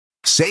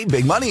Save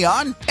big money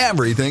on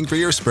everything for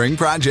your spring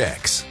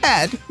projects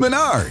at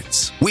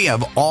Menards. We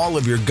have all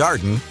of your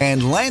garden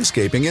and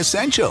landscaping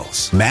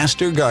essentials.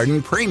 Master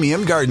Garden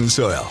Premium Garden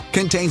Soil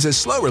contains a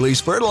slow-release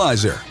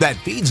fertilizer that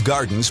feeds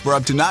gardens for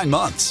up to 9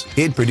 months.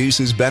 It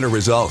produces better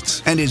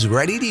results and is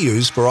ready to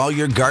use for all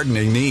your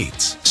gardening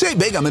needs. Save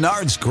big on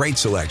Menards' great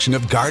selection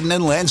of garden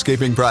and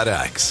landscaping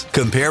products.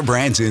 Compare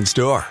brands in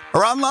store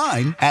or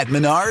online at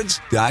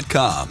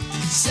menards.com.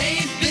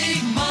 Save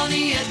big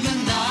money at Menards.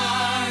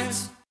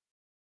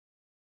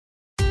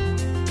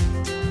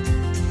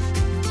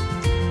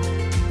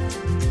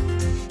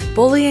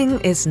 Bullying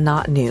is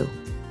not new,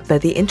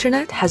 but the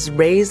internet has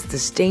raised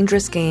this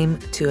dangerous game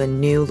to a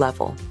new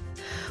level.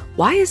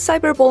 Why is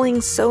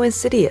cyberbullying so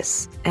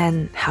insidious,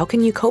 and how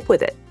can you cope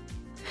with it?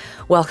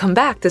 Welcome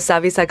back to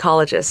Savvy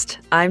Psychologist.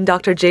 I'm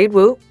Dr. Jade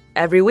Wu.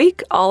 Every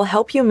week, I'll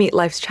help you meet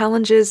life's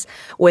challenges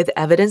with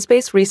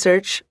evidence-based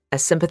research, a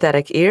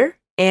sympathetic ear,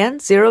 and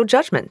zero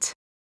judgment.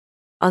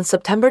 On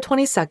September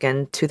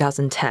 22,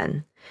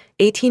 2010,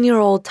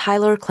 18-year-old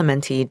Tyler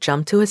Clementi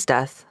jumped to his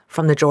death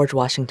from the George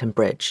Washington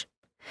Bridge.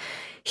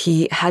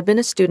 He had been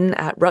a student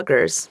at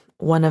Rutgers,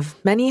 one of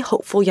many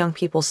hopeful young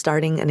people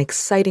starting an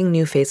exciting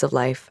new phase of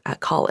life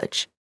at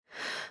college.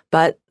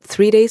 But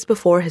 3 days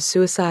before his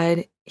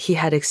suicide, he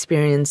had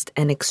experienced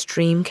an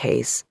extreme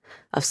case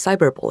of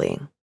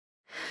cyberbullying.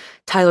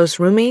 Tyler's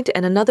roommate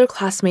and another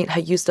classmate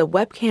had used a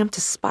webcam to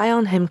spy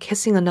on him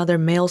kissing another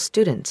male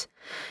student,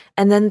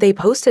 and then they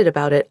posted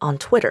about it on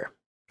Twitter.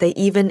 They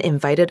even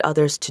invited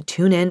others to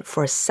tune in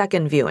for a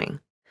second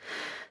viewing.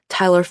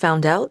 Tyler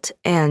found out,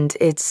 and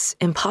it's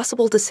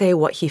impossible to say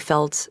what he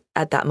felt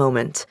at that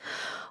moment.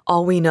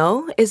 All we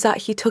know is that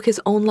he took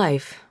his own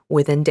life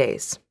within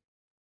days.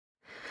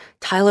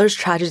 Tyler's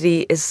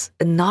tragedy is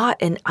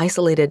not an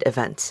isolated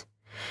event.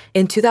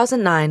 In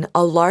 2009,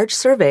 a large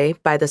survey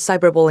by the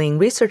Cyberbullying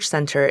Research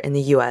Center in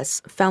the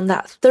U.S. found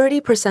that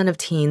 30% of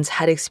teens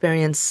had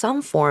experienced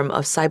some form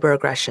of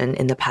cyberaggression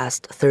in the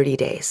past 30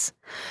 days.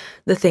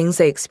 The things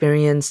they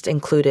experienced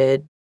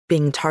included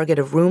being target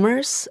of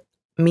rumors,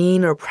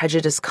 mean or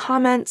prejudiced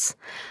comments,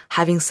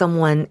 having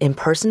someone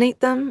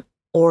impersonate them,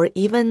 or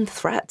even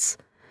threats.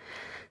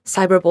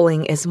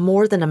 Cyberbullying is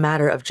more than a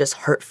matter of just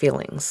hurt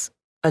feelings.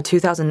 A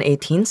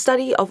 2018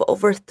 study of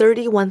over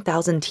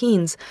 31,000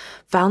 teens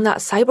found that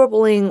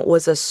cyberbullying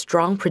was a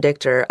strong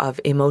predictor of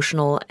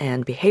emotional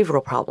and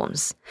behavioral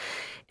problems,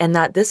 and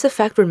that this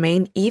effect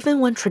remained even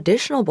when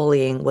traditional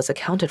bullying was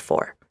accounted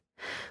for.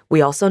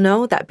 We also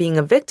know that being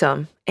a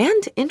victim,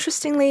 and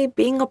interestingly,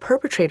 being a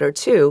perpetrator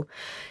too,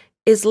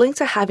 is linked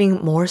to having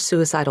more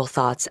suicidal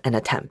thoughts and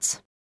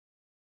attempts.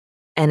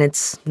 And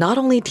it's not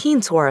only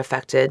teens who are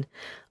affected,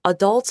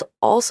 adults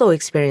also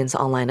experience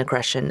online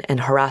aggression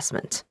and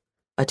harassment.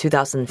 A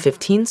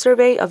 2015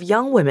 survey of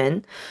young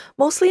women,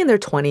 mostly in their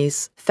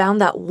 20s, found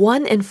that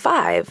 1 in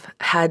 5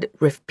 had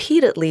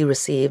repeatedly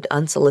received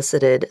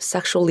unsolicited,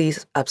 sexually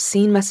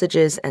obscene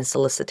messages and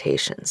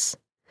solicitations.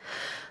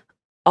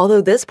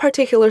 Although this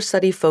particular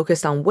study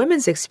focused on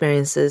women's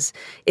experiences,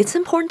 it's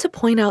important to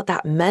point out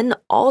that men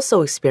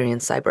also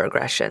experience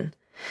cyberaggression.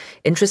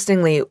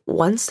 Interestingly,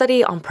 one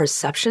study on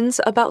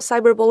perceptions about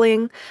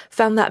cyberbullying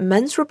found that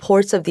men's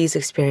reports of these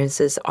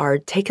experiences are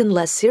taken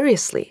less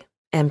seriously,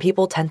 and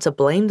people tend to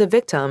blame the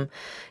victim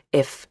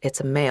if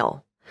it's a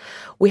male.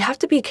 We have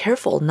to be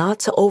careful not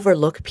to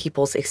overlook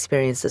people's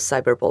experiences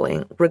of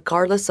cyberbullying,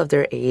 regardless of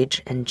their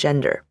age and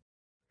gender.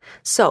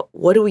 So,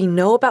 what do we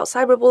know about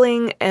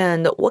cyberbullying,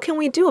 and what can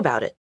we do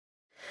about it?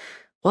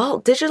 Well,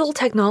 digital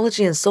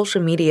technology and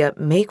social media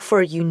make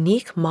for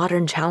unique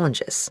modern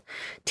challenges.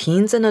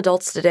 Teens and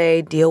adults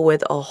today deal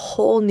with a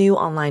whole new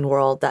online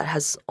world that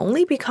has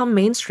only become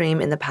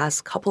mainstream in the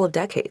past couple of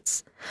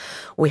decades.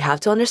 We have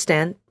to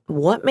understand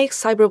what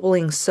makes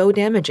cyberbullying so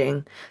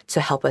damaging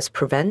to help us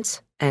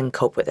prevent and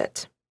cope with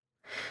it.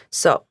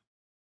 So,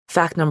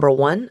 fact number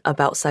 1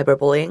 about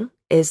cyberbullying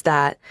is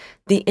that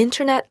the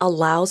internet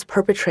allows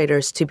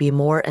perpetrators to be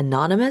more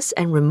anonymous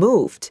and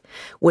removed,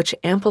 which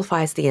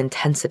amplifies the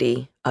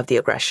intensity of the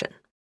aggression.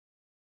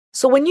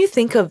 So when you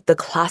think of the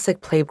classic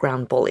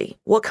playground bully,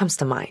 what comes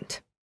to mind?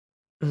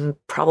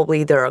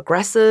 Probably they're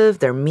aggressive,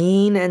 they're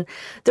mean, and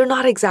they're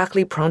not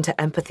exactly prone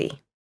to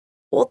empathy.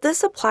 Well,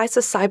 this applies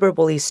to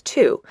cyberbullies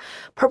too.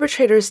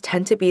 Perpetrators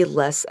tend to be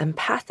less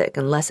empathic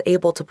and less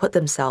able to put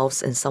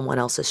themselves in someone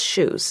else's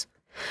shoes.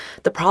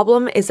 The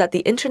problem is that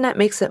the internet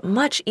makes it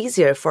much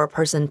easier for a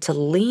person to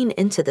lean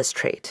into this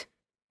trait.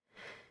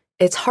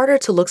 It's harder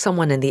to look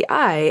someone in the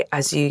eye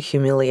as you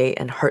humiliate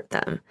and hurt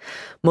them.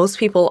 Most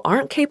people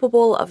aren't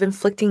capable of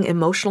inflicting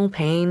emotional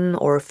pain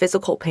or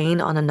physical pain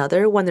on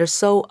another when they're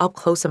so up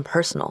close and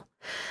personal.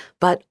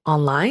 But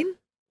online,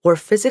 we're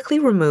physically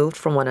removed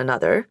from one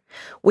another.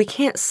 We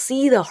can't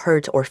see the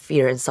hurt or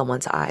fear in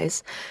someone's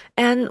eyes,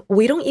 and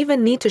we don't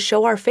even need to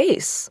show our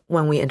face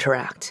when we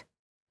interact.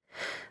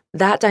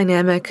 That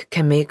dynamic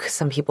can make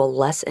some people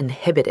less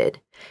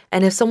inhibited.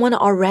 And if someone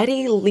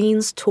already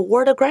leans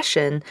toward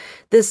aggression,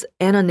 this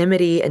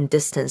anonymity and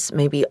distance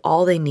may be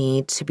all they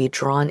need to be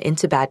drawn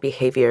into bad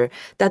behavior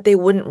that they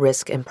wouldn't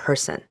risk in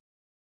person.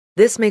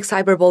 This makes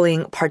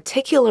cyberbullying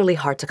particularly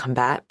hard to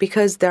combat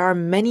because there are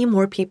many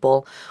more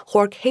people who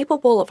are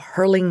capable of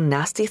hurling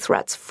nasty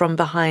threats from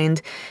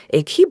behind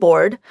a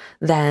keyboard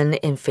than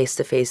in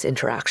face-to-face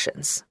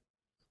interactions.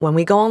 When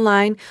we go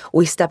online,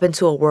 we step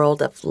into a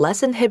world of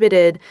less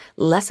inhibited,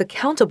 less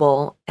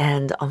accountable,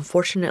 and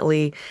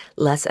unfortunately,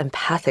 less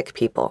empathic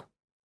people.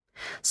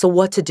 So,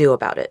 what to do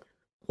about it?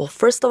 Well,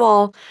 first of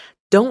all,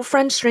 don't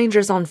friend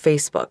strangers on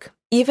Facebook.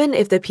 Even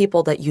if the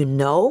people that you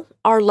know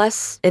are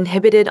less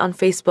inhibited on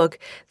Facebook,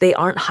 they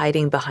aren't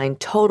hiding behind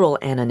total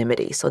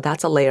anonymity. So,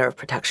 that's a layer of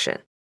protection.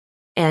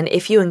 And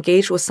if you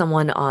engage with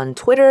someone on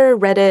Twitter,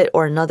 Reddit,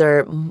 or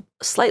another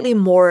slightly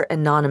more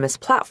anonymous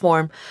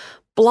platform,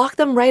 block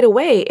them right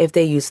away if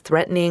they use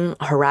threatening,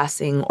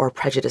 harassing, or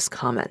prejudiced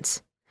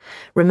comments.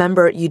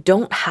 Remember, you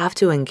don't have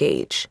to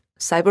engage.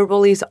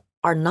 Cyberbullies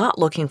are not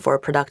looking for a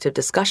productive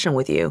discussion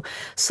with you,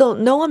 so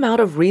no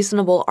amount of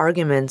reasonable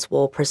arguments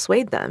will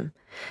persuade them.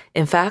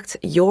 In fact,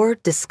 your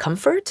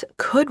discomfort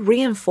could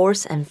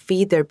reinforce and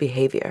feed their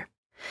behavior.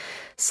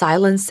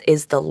 Silence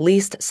is the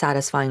least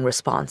satisfying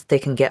response they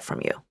can get from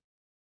you.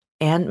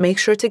 And make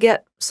sure to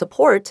get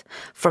support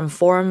from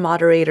forum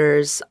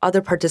moderators,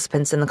 other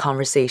participants in the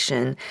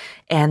conversation,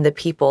 and the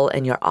people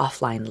in your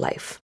offline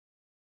life.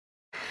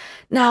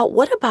 Now,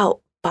 what about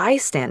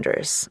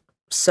bystanders?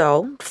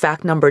 So,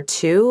 fact number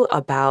 2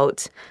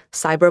 about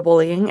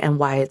cyberbullying and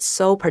why it's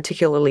so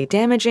particularly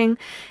damaging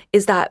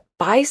is that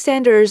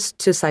bystanders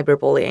to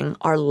cyberbullying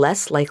are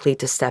less likely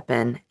to step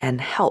in and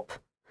help.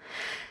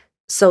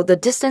 So, the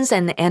distance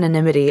and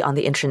anonymity on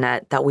the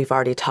internet that we've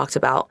already talked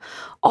about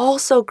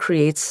also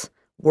creates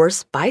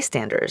worse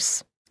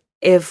bystanders.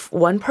 If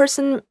one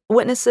person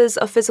witnesses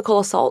a physical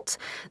assault,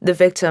 the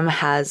victim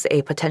has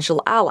a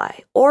potential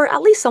ally, or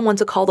at least someone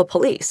to call the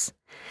police.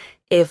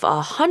 If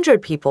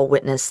 100 people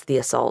witness the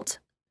assault,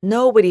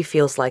 nobody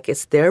feels like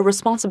it's their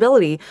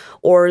responsibility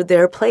or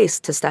their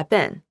place to step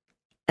in.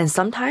 And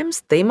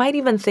sometimes they might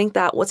even think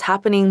that what's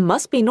happening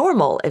must be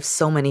normal if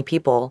so many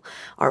people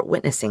are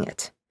witnessing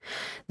it.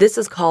 This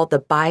is called the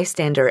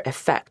bystander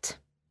effect.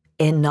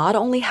 It not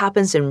only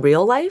happens in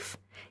real life,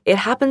 it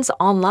happens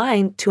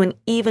online to an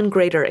even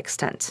greater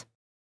extent.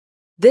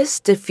 This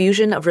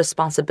diffusion of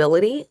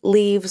responsibility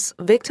leaves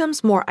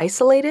victims more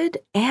isolated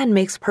and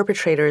makes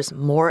perpetrators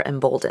more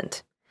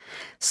emboldened.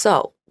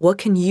 So, what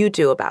can you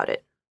do about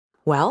it?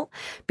 Well,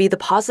 be the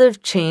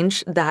positive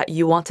change that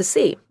you want to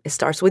see. It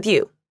starts with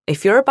you.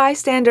 If you're a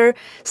bystander,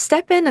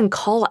 step in and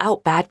call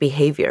out bad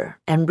behavior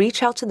and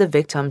reach out to the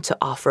victim to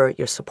offer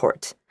your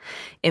support.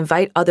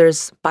 Invite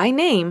others by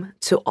name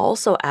to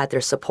also add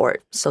their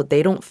support so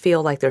they don't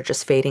feel like they're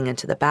just fading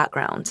into the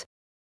background.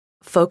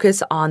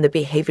 Focus on the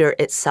behavior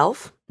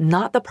itself,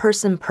 not the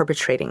person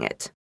perpetrating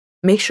it.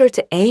 Make sure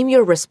to aim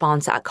your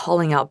response at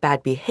calling out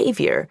bad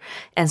behavior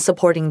and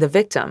supporting the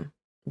victim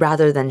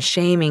rather than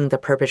shaming the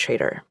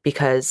perpetrator,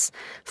 because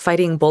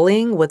fighting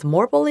bullying with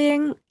more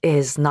bullying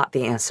is not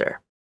the answer.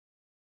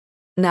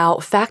 Now,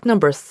 fact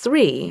number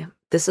 3,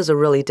 this is a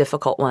really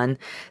difficult one.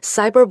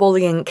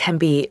 Cyberbullying can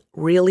be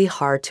really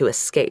hard to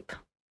escape.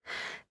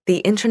 The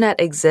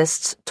internet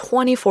exists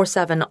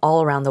 24/7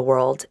 all around the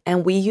world,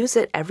 and we use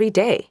it every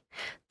day.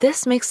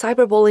 This makes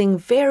cyberbullying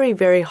very,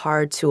 very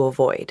hard to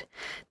avoid.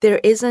 There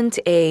isn't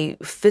a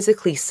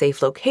physically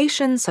safe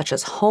location, such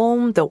as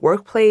home, the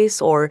workplace,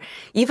 or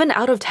even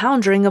out of town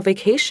during a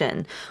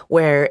vacation,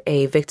 where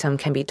a victim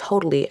can be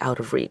totally out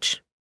of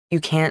reach. You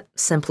can't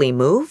simply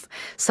move.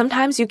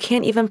 Sometimes you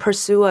can't even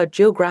pursue a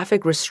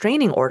geographic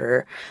restraining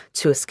order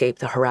to escape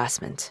the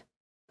harassment.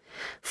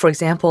 For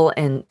example,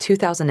 in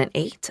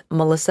 2008,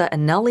 Melissa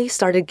and Nellie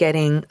started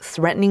getting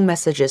threatening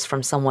messages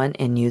from someone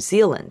in New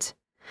Zealand.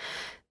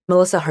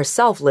 Melissa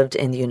herself lived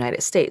in the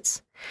United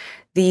States.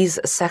 These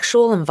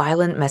sexual and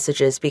violent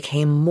messages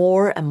became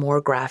more and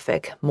more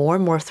graphic, more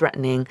and more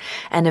threatening,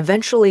 and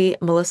eventually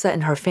Melissa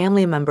and her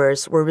family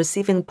members were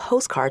receiving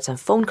postcards and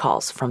phone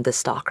calls from this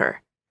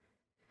stalker.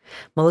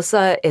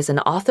 Melissa is an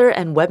author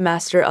and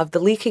webmaster of The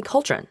Leaky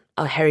Cauldron,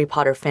 a Harry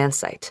Potter fan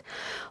site.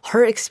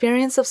 Her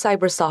experience of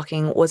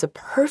cyberstalking was a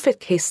perfect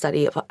case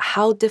study of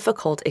how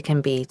difficult it can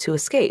be to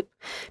escape.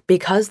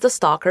 Because the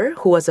stalker,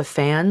 who was a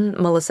fan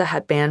Melissa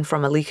had banned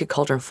from a Leaky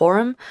Cauldron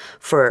forum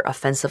for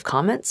offensive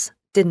comments,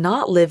 did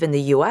not live in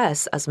the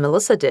US as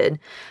Melissa did,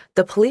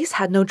 the police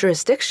had no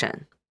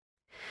jurisdiction.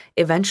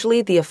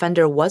 Eventually, the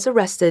offender was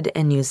arrested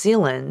in New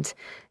Zealand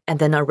and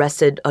then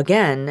arrested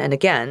again and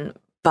again,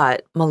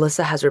 but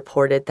Melissa has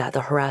reported that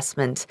the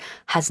harassment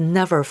has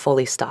never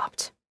fully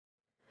stopped.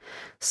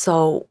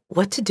 So,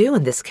 what to do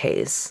in this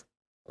case?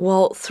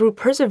 Well, through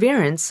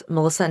perseverance,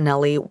 Melissa and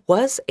Nellie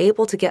was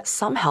able to get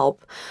some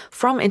help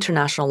from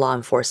international law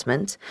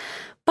enforcement,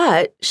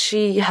 but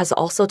she has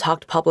also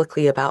talked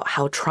publicly about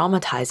how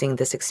traumatizing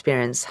this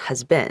experience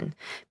has been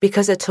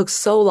because it took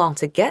so long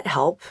to get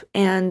help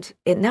and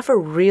it never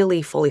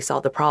really fully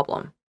solved the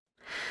problem.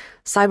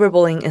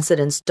 Cyberbullying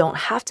incidents don't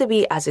have to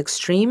be as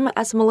extreme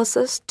as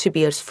Melissa's to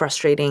be a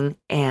frustrating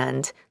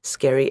and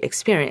scary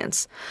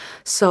experience.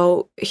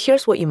 So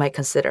here's what you might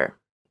consider.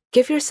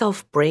 Give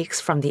yourself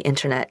breaks from the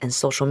internet and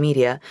social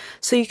media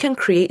so you can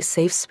create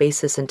safe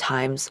spaces and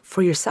times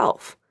for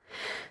yourself.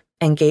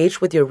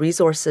 Engage with your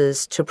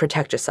resources to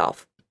protect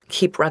yourself.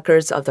 Keep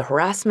records of the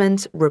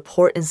harassment,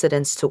 report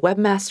incidents to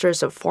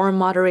webmasters or forum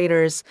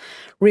moderators,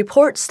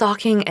 report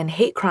stalking and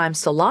hate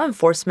crimes to law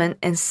enforcement,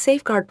 and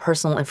safeguard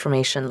personal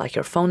information like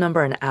your phone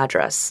number and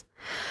address.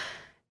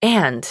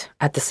 And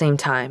at the same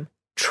time,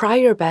 try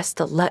your best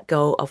to let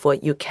go of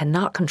what you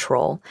cannot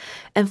control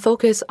and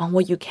focus on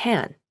what you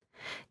can.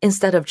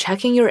 Instead of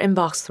checking your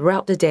inbox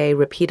throughout the day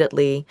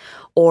repeatedly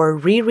or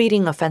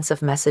rereading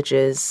offensive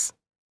messages,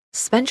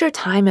 spend your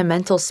time and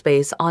mental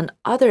space on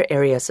other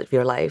areas of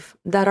your life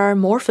that are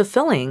more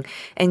fulfilling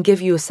and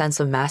give you a sense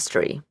of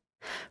mastery.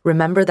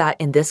 Remember that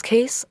in this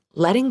case,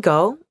 letting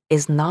go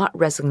is not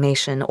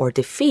resignation or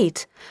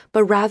defeat,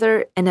 but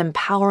rather an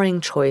empowering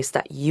choice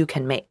that you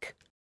can make.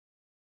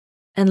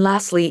 And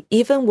lastly,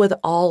 even with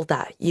all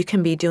that, you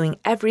can be doing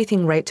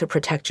everything right to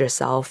protect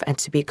yourself and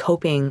to be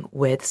coping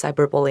with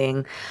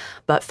cyberbullying.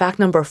 But fact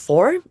number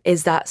 4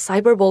 is that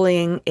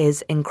cyberbullying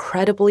is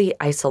incredibly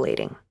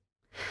isolating.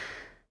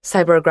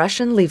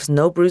 Cyber-aggression leaves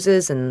no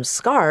bruises and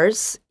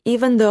scars,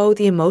 even though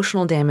the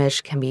emotional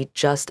damage can be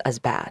just as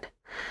bad.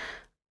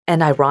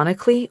 And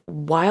ironically,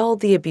 while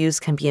the abuse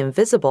can be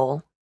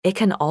invisible, it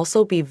can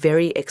also be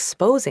very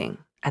exposing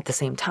at the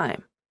same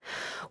time.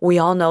 We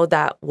all know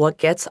that what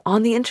gets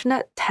on the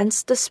internet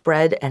tends to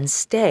spread and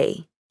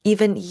stay.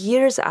 Even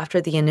years after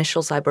the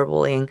initial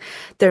cyberbullying,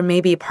 there may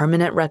be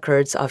permanent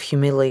records of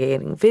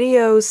humiliating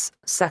videos,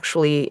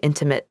 sexually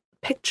intimate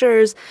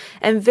pictures,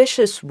 and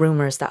vicious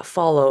rumors that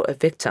follow a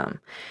victim.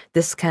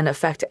 This can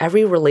affect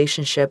every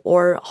relationship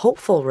or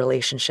hopeful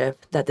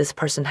relationship that this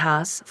person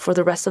has for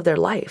the rest of their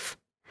life.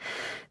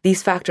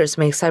 These factors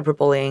make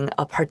cyberbullying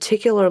a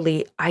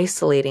particularly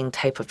isolating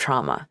type of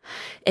trauma.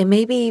 It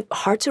may be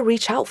hard to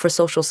reach out for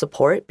social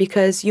support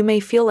because you may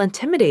feel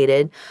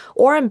intimidated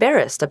or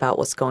embarrassed about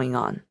what's going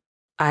on.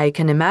 I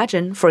can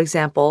imagine, for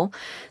example,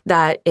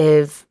 that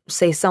if,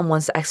 say,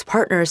 someone's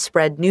ex-partner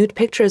spread nude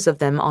pictures of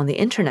them on the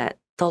internet,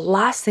 the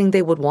last thing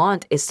they would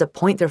want is to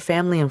point their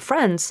family and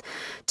friends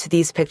to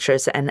these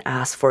pictures and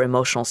ask for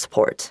emotional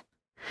support.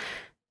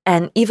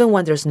 And even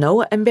when there's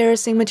no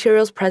embarrassing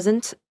materials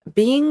present,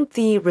 being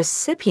the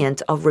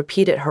recipient of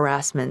repeated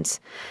harassment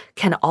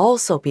can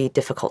also be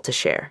difficult to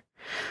share.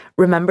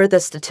 Remember the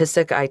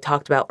statistic I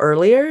talked about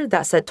earlier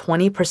that said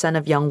 20%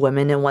 of young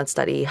women in one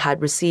study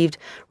had received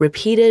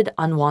repeated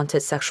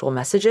unwanted sexual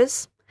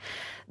messages?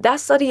 That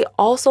study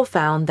also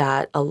found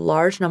that a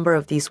large number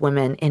of these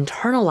women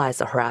internalized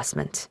the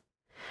harassment.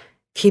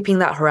 Keeping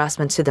that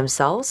harassment to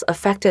themselves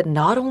affected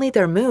not only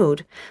their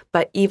mood,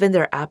 but even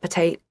their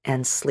appetite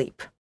and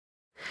sleep.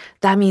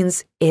 That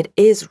means it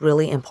is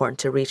really important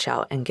to reach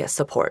out and get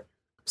support.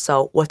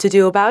 So, what to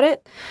do about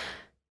it?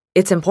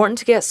 It's important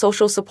to get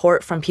social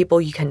support from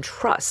people you can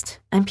trust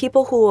and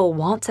people who will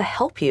want to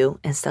help you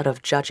instead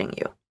of judging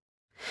you.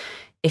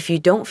 If you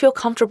don't feel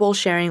comfortable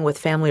sharing with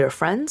family or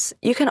friends,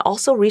 you can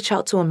also reach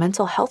out to a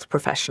mental health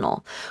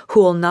professional who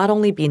will not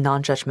only be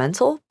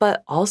non-judgmental,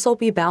 but also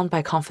be bound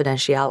by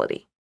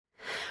confidentiality.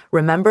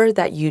 Remember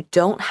that you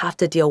don't have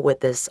to deal with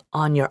this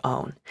on your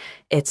own.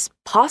 It's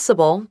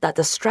possible that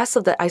the stress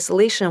of the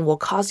isolation will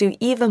cause you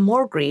even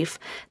more grief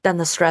than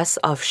the stress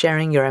of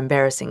sharing your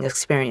embarrassing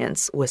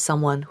experience with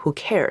someone who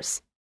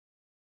cares.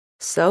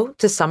 So,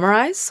 to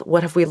summarize,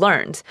 what have we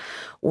learned?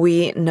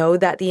 We know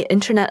that the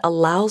internet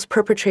allows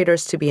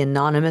perpetrators to be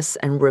anonymous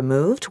and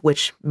removed,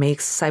 which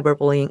makes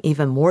cyberbullying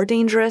even more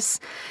dangerous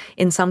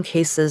in some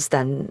cases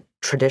than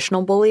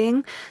traditional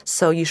bullying.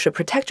 So you should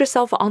protect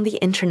yourself on the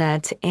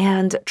internet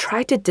and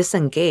try to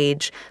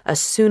disengage as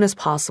soon as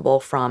possible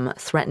from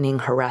threatening,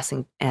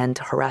 harassing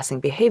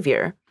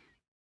behavior.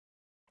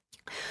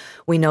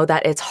 We know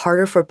that it's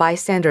harder for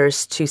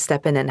bystanders to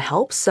step in and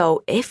help,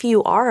 so if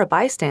you are a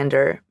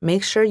bystander,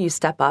 make sure you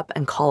step up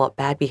and call out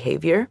bad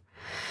behavior.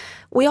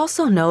 We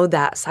also know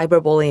that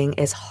cyberbullying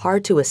is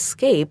hard to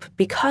escape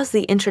because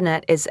the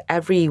internet is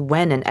every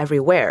when and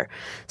everywhere.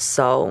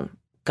 So,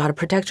 gotta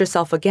protect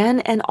yourself again,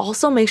 and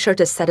also make sure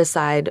to set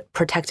aside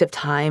protective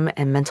time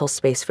and mental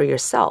space for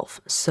yourself.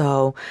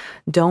 So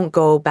don't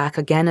go back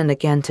again and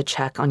again to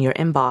check on your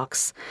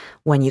inbox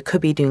when you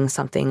could be doing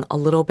something a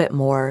little bit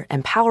more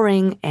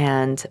empowering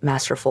and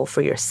masterful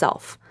for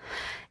yourself.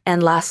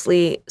 And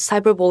lastly,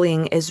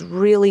 cyberbullying is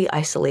really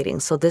isolating,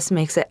 so this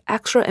makes it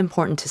extra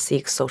important to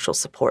seek social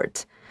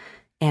support.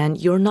 And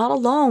you're not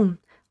alone.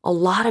 A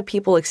lot of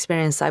people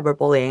experience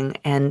cyberbullying,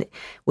 and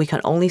we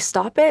can only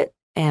stop it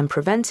and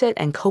prevent it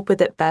and cope with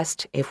it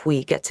best if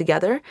we get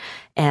together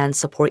and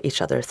support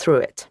each other through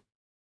it.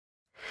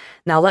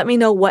 Now, let me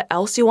know what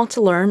else you want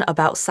to learn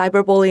about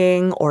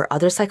cyberbullying or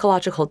other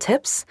psychological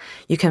tips.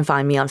 You can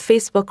find me on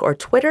Facebook or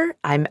Twitter.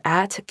 I'm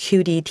at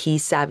QDT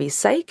Savvy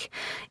Psych.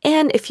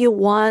 And if you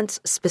want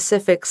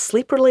specific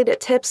sleep-related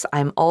tips,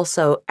 I'm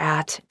also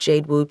at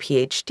Jade Wu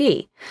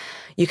PhD.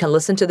 You can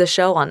listen to the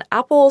show on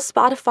Apple,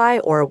 Spotify,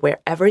 or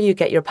wherever you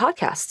get your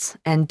podcasts.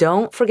 And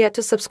don't forget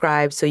to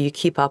subscribe so you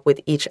keep up with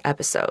each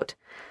episode.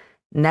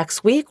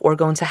 Next week, we're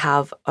going to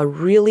have a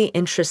really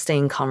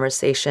interesting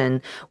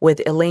conversation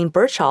with Elaine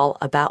Birchall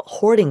about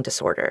hoarding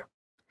disorder.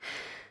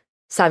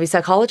 Savvy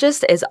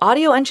Psychologist is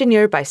audio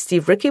engineered by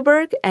Steve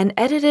Rickeberg and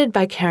edited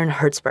by Karen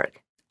Hertzberg.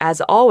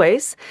 As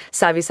always,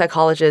 Savvy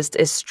Psychologist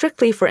is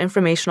strictly for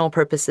informational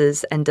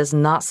purposes and does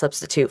not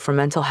substitute for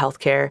mental health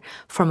care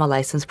from a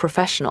licensed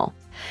professional.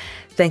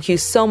 Thank you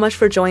so much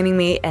for joining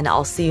me, and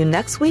I'll see you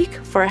next week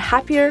for a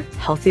happier,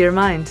 healthier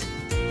mind.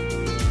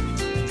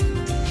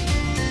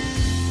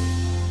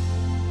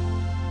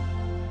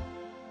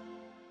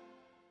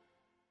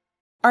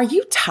 Are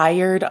you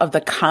tired of the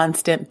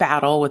constant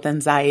battle with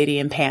anxiety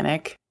and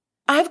panic?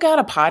 I've got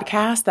a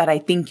podcast that I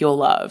think you'll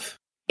love.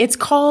 It's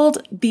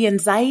called the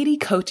Anxiety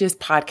Coaches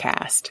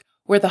Podcast,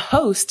 where the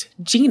host,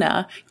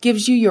 Gina,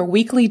 gives you your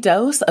weekly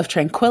dose of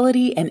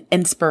tranquility and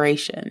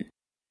inspiration.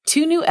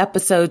 2 new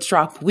episodes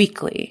drop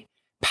weekly,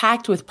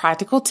 packed with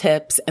practical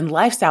tips and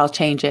lifestyle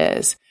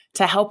changes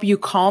to help you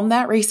calm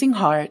that racing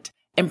heart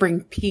and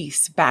bring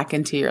peace back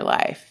into your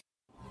life.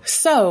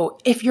 So,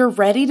 if you're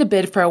ready to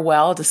bid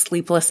farewell to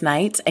sleepless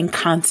nights and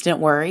constant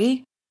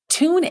worry,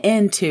 tune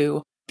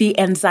into the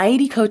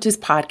Anxiety Coaches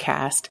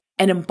Podcast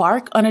and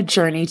embark on a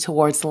journey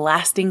towards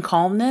lasting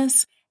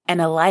calmness and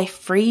a life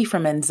free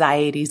from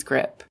anxiety's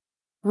grip.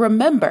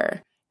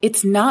 Remember,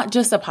 it's not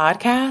just a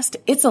podcast,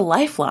 it's a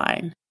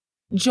lifeline.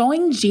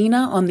 Join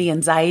Gina on the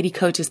Anxiety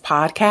Coaches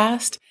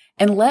Podcast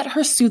and let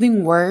her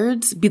soothing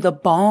words be the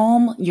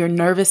balm your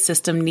nervous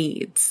system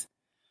needs.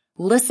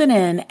 Listen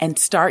in and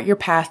start your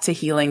path to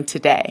healing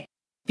today.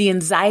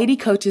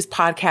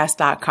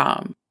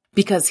 TheAnxietyCoachesPodcast.com,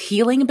 because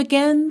healing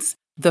begins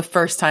the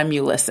first time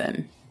you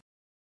listen.